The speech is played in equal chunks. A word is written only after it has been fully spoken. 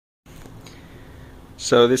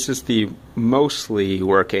So this is the mostly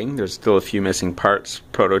working, there's still a few missing parts,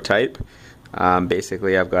 prototype.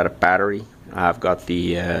 Basically I've got a battery, I've got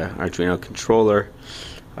the Arduino controller,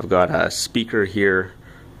 I've got a speaker here,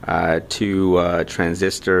 two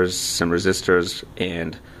transistors, some resistors,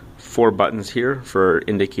 and 4 buttons here for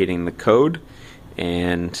indicating the code,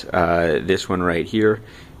 and this one right here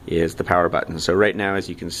is the power button. So right now, as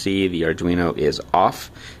you can see, the Arduino is off,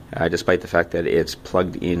 despite the fact that it's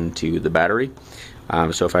plugged into the battery.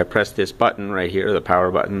 So if I press this button right here, the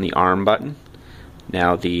power button, the arm button,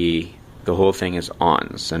 now the whole thing is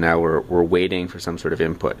on. So now we're waiting for some sort of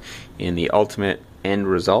input. And the ultimate end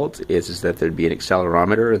result is that there'd be an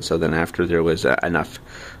accelerometer, and so then after there was enough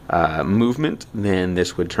movement, then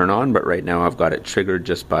this would turn on. But right now I've got it triggered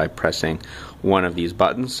just by pressing one of these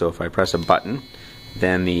buttons. So if I press a button,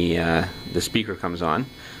 then the speaker comes on.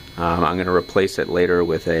 I'm going to replace it later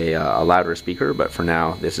with a louder speaker, but for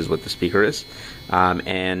now this is what the speaker is.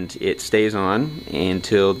 And it stays on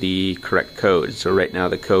until the correct code. So right now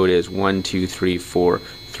the code is 1 2 3 4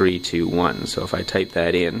 3 2 1. So if I type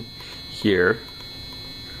that in here,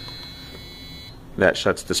 that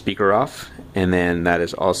shuts the speaker off, and then that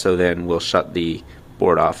is also then will shut the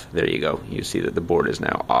board off. There you go. You see that the board is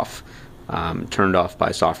now off, turned off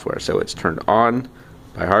by software. So it's turned on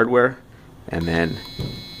by hardware, and then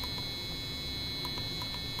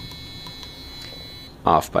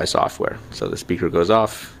off by software. So the speaker goes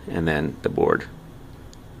off, and then the board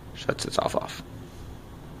shuts itself off.